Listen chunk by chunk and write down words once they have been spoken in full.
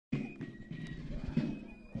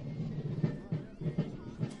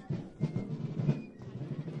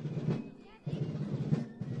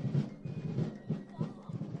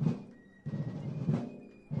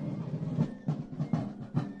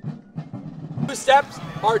2 steps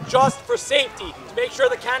are just for safety, to make sure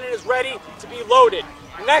the cannon is ready to be loaded.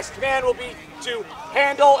 The next command will be to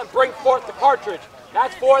handle and bring forth the cartridge.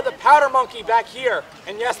 That's for the powder monkey back here.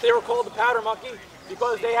 And yes, they were called the powder monkey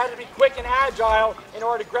because they had to be quick and agile in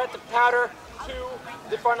order to get the powder to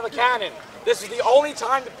the front of the cannon. This is the only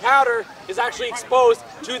time the powder is actually exposed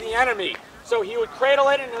to the enemy. So he would cradle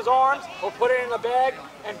it in his arms or put it in a bag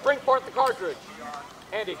and bring forth the cartridge.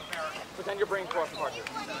 Andy, pretend you're bringing forth the cartridge.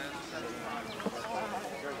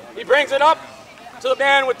 He brings it up to the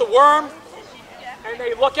man with the worm, and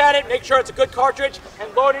they look at it, make sure it's a good cartridge,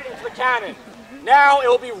 and load it into the cannon. Now it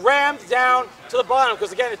will be rammed down to the bottom,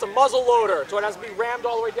 because again, it's a muzzle loader, so it has to be rammed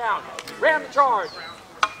all the way down. Ram the charge.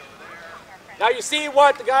 Now you see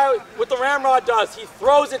what the guy with the ramrod does. He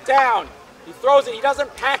throws it down. He throws it. He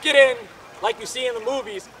doesn't pack it in like you see in the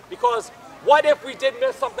movies, because what if we did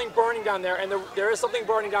miss something burning down there, and there is something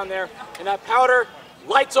burning down there, and that powder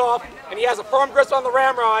lights off, and he has a firm grip on the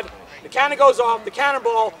ramrod, the cannon goes off, the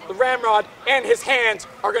cannonball, the ramrod, and his hands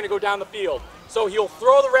are going to go down the field. So he'll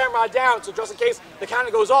throw the ramrod down, so just in case the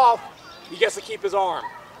cannon goes off, he gets to keep his arm.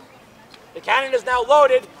 The cannon is now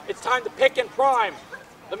loaded. It's time to pick and prime.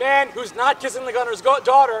 The man who's not kissing the gunner's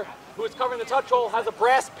daughter, who is covering the touch hole, has a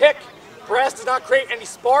brass pick. Brass does not create any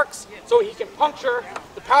sparks, so he can puncture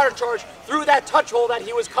the powder charge through that touch hole that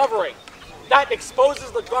he was covering. That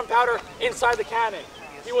exposes the gunpowder inside the cannon.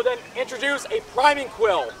 He will then introduce a priming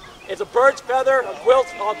quill. It's a bird's feather, a quill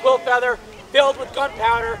feather, filled with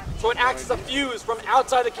gunpowder, so it acts as a fuse from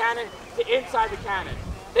outside the cannon to inside the cannon.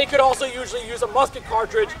 They could also usually use a musket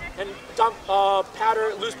cartridge and dump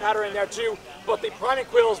loose powder in there too, but the priming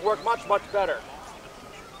quills work much, much better.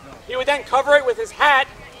 He would then cover it with his hat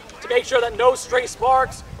to make sure that no stray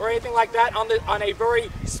sparks or anything like that on a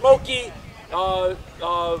very smoky,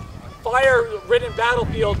 fire-ridden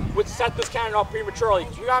battlefield would set this cannon off prematurely.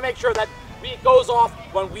 We gotta make sure that it goes off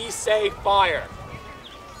when we say fire.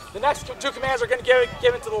 The next 2 commands are going to be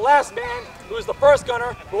given to the last man, who is the first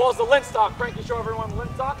gunner, who holds the linstock. Frankie, show everyone the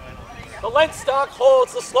linstock. The linstock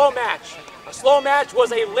holds the slow match. A slow match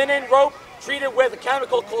was a linen rope treated with a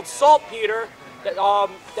chemical called saltpeter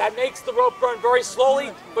that makes the rope burn very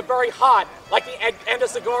slowly but very hot, like the end of a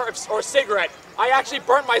cigar or cigarette. I actually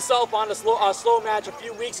burnt myself on a slow match a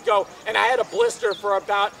few weeks ago, and I had a blister for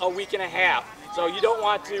about a week and a half. So you don't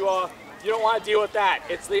want to deal with that.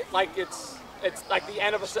 It's like the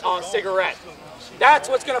end of a cigarette. That's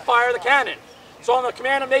what's going to fire the cannon. So on the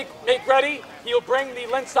command of make ready, he'll bring the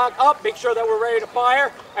linstock up, make sure that we're ready to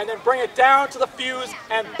fire, and then bring it down to the fuse,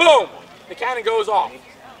 and boom, the cannon goes off.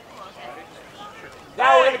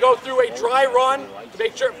 Now we're going to go through a dry run to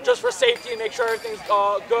make sure, just for safety, and make sure everything's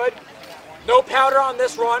good. No powder on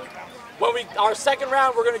this run. Our second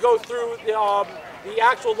round, we're going to go through the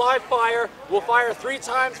actual live fire. We'll fire 3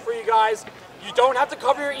 times for you guys. You don't have to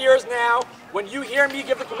cover your ears now. When you hear me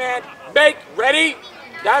give the command, make ready,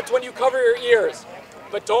 that's when you cover your ears.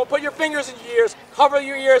 But don't put your fingers in your ears, cover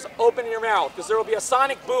your ears, open your mouth, because there will be a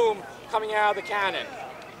sonic boom coming out of the cannon.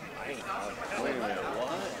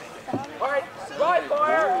 All right, run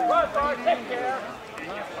fire, take care.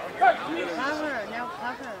 Cover, now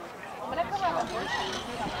cover.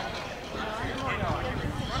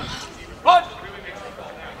 Run!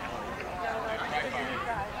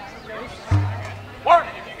 Work!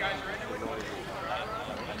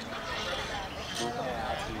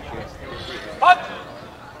 Punch!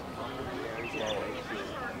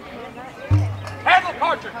 Handle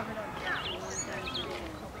cartridge!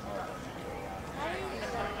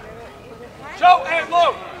 Show and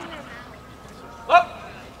load! Load!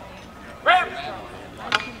 Ram!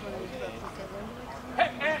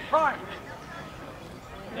 Hit and prime!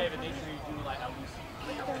 David, make sure you do like at least.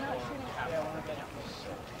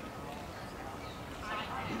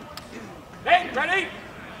 Hey, ready?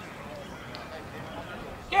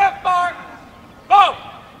 Give mark! Boom!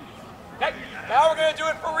 Okay, now we're going to do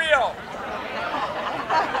it for real.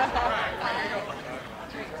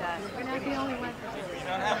 You're not the only one. You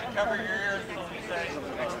don't have to cover your ears until you say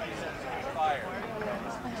fire.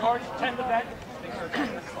 George, tend the vent.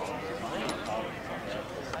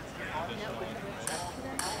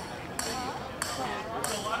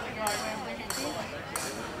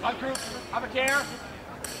 Ungroup, have a care.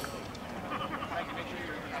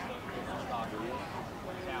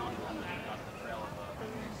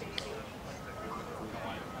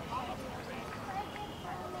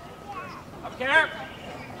 Up care.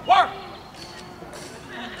 Work.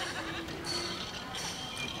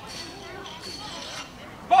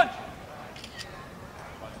 Punch.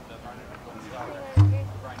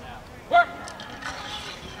 Work.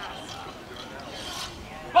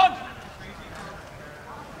 Punch.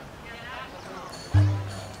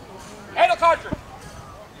 cartridge.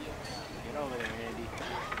 Get over there, Andy.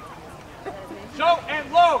 Show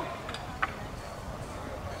and load.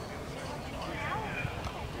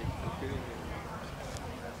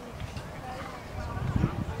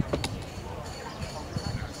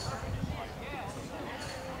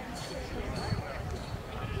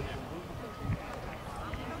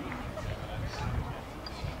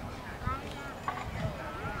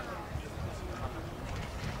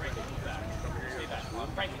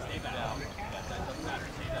 Frankie, stay back. That doesn't matter.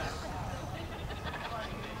 Stay back.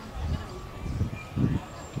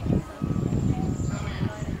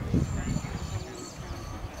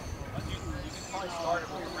 You can probably start it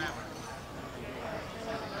with a rammer.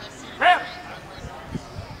 Ram!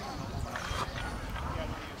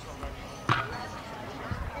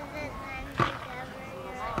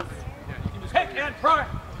 Pick and prime.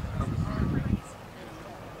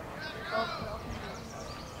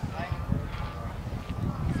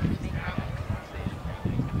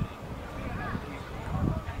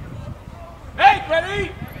 Hey,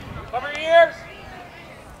 ready? Cover your ears.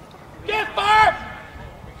 Get fire!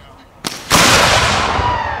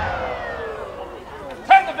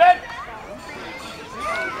 10 the bed.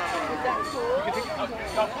 Is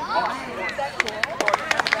that cool? Is that cool?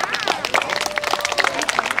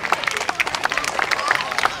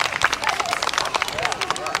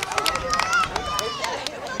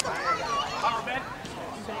 Cover bed.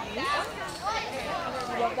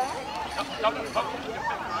 You love that?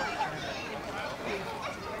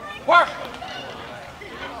 Work!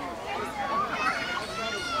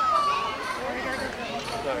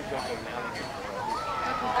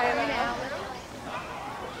 I am now.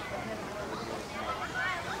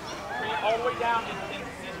 Bring it all the way down and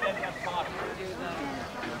bed down the bottom.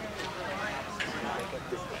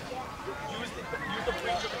 Use the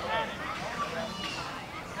breach of the cannon.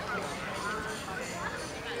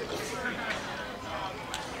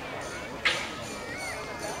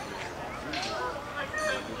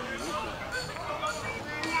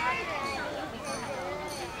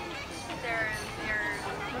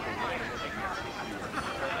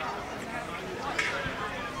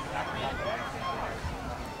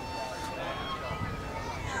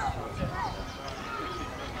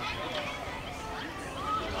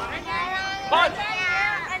 Punch!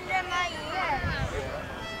 Under my ear.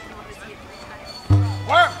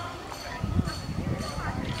 Work!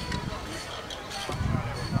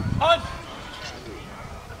 Punch!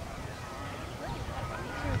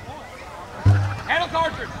 Handle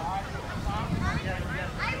cartridge!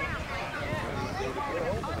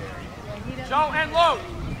 Show and load!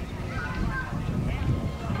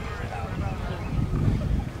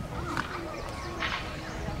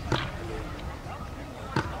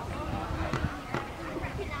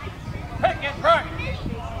 Pick and prime!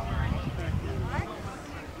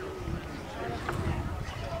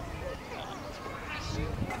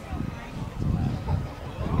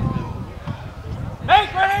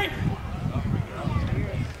 Make ready!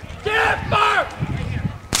 Get fire!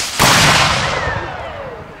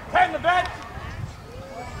 10 the bed.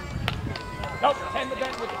 Nope, 10 the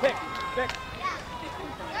bed with the pick. Pick.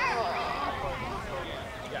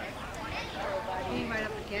 Being right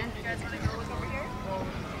up again. You guys want to go look over here?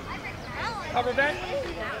 Cover bed.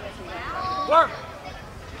 Work.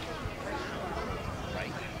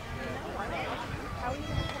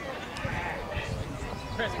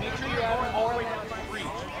 Chris, make sure you're going all the way down to the breach.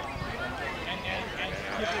 And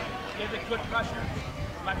give it good pressure.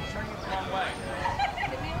 You might be turning it the wrong way.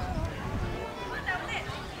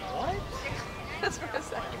 What? Just for a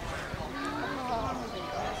second.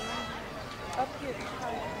 Up here.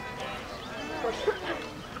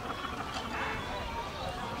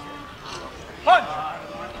 Punch!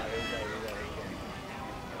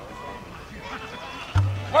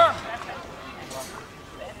 Work!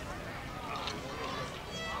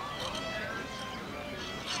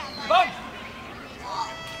 Bump!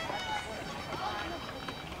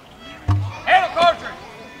 Handle cartridge!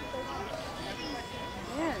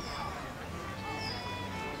 Man.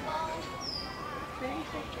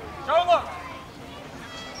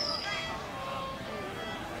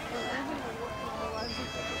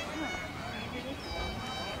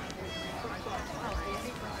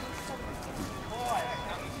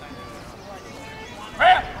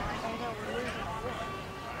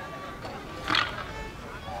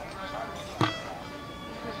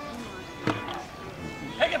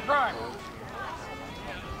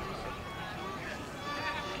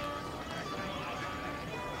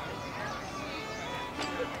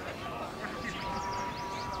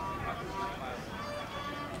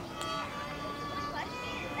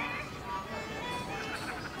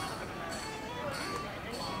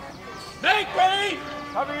 Make ready!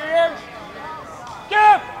 Cover your ears.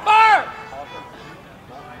 Give! Fire!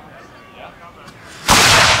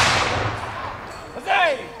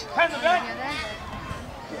 Jose! Pen the vent.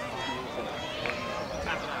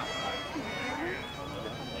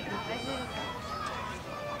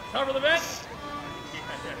 Cover the vent.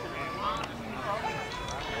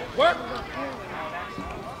 Work.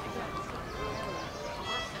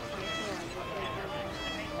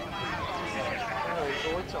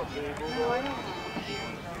 What's up, baby?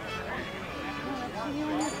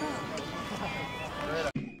 Right